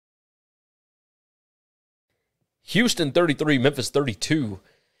Houston 33, Memphis 32.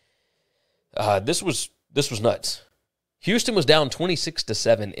 This was nuts. Houston was down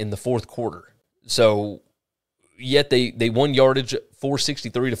 26-7 in the fourth quarter. So, yet they won yardage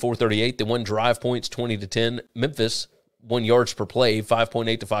 463 to 438. They won drive points 20-10. Memphis won yards per play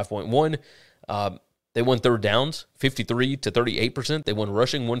 5.8 to 5.1. They won third downs 53 to 38%. They won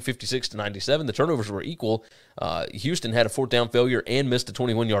rushing 156 to 97. The turnovers were equal. Houston had a fourth down failure and missed a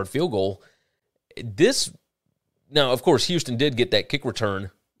 21-yard field goal. Now, of course, Houston did get that kick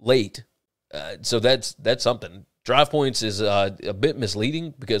return late, so that's something. Drive points is a bit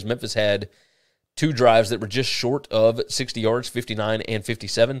misleading because Memphis had two drives that were just short of 60 yards, 59 and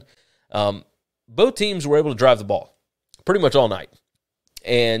 57. Both teams were able to drive the ball pretty much all night.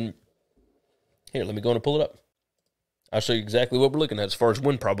 And here, let me go and pull it up. I'll show you exactly what we're looking at as far as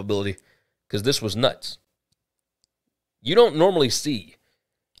win probability, because this was nuts. You don't normally see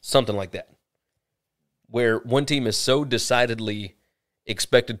something like that, where one team is so decidedly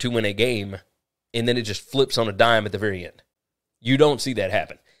expected to win a game, and then it just flips on a dime at the very end. You don't see that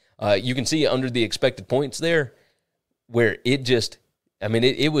happen. You can see under the expected points there, where it just,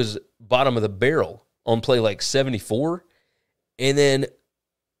 it was bottom of the barrel on play like 74, and then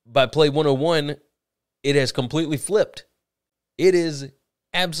by play 101, it has completely flipped. It is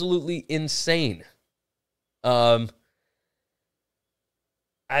absolutely insane. So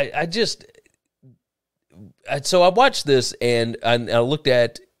I watched this, and I looked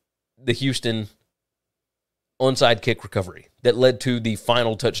at the Houston onside kick recovery that led to the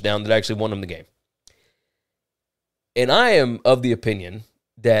final touchdown that actually won them the game. And I am of the opinion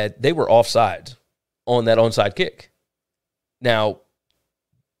that they were offside on that onside kick. Now,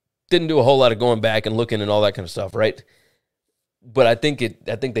 didn't do a whole lot of going back and looking and all that kind of stuff, right? But I think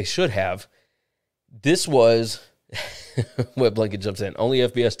they should have. This was Wet Blanket jumps in. Only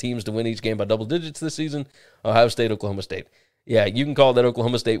FBS teams to win each game by double digits this season. Ohio State, Oklahoma State. Yeah, you can call that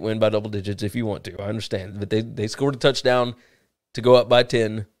Oklahoma State win by double digits if you want to. I understand. But they scored a touchdown to go up by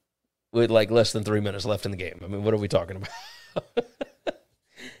 10 with like less than 3 minutes left in the game. What are we talking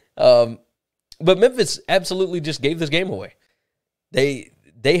about? But Memphis absolutely just gave this game away. They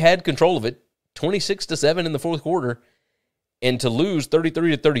had control of it, 26-7 in the fourth quarter, and to lose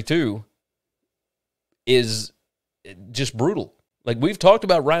 33-32 is just brutal. Like, we've talked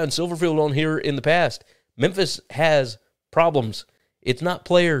about Ryan Silverfield on here in the past. Memphis has problems. It's not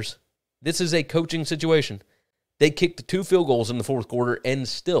players. This is a coaching situation. They kicked 2 field goals in the fourth quarter and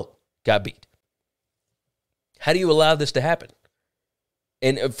still got beat. How do you allow this to happen?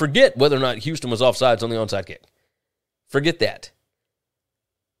 And forget whether or not Houston was offsides on the onside kick. Forget that.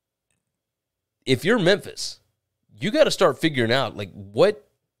 If you're Memphis, you got to start figuring out, like, what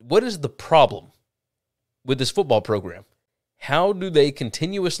is the problem with this football program? How do they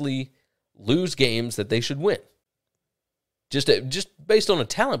continuously lose games that they should win? Just based on a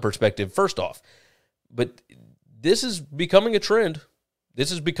talent perspective, first off. But this is becoming a trend.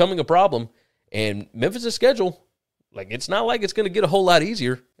 This is becoming a problem. And Memphis' schedule, like, it's not like it's going to get a whole lot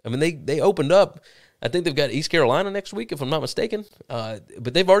easier. They opened up. I think they've got East Carolina next week, if I'm not mistaken.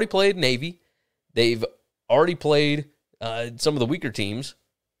 But they've already played Navy. They've already played some of the weaker teams,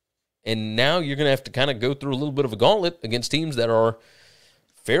 and now you're going to have to kind of go through a little bit of a gauntlet against teams that are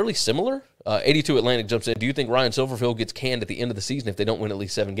fairly similar. 82 Atlantic jumps in. Do you think Ryan Silverfield gets canned at the end of the season if they don't win at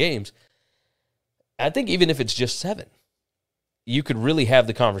least 7 games? I think even if it's just 7, you could really have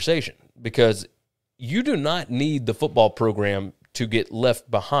the conversation, because you do not need the football program to get left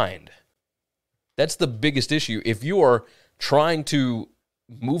behind. That's the biggest issue. If you are trying to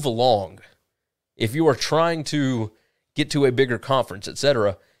move along, if you are trying to get to a bigger conference,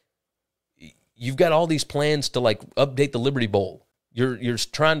 etc., you've got all these plans to, like, update the Liberty Bowl. You're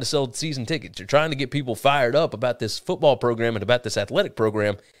trying to sell season tickets. You're trying to get people fired up about this football program and about this athletic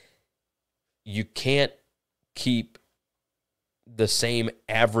program. You can't keep the same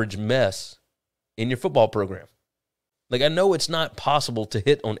average mess in your football program. Like, I know it's not possible to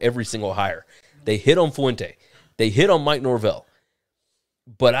hit on every single hire. They hit on Fuente. They hit on Mike Norvell.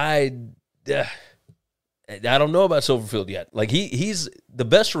 But I don't know about Silverfield yet. Like, he's the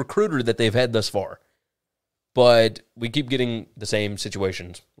best recruiter that they've had thus far. But we keep getting the same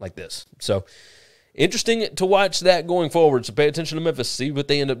situations like this. So, interesting to watch that going forward. So, pay attention to Memphis. See what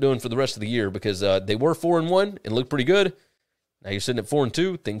they end up doing for the rest of the year, because they were 4-1 and looked pretty good. Now you're sitting at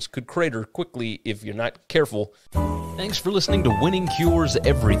 4-2. Things could crater quickly if you're not careful. Thanks for listening to Winning Cures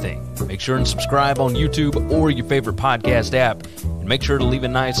Everything. Make sure and subscribe on YouTube or your favorite podcast app. And make sure to leave a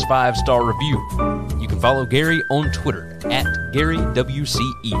nice 5-star review. You can follow Gary on Twitter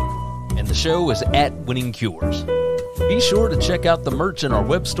 @GaryWCE. And the show is @Winning Cures. Be sure to check out the merch in our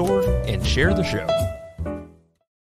web store and share the show.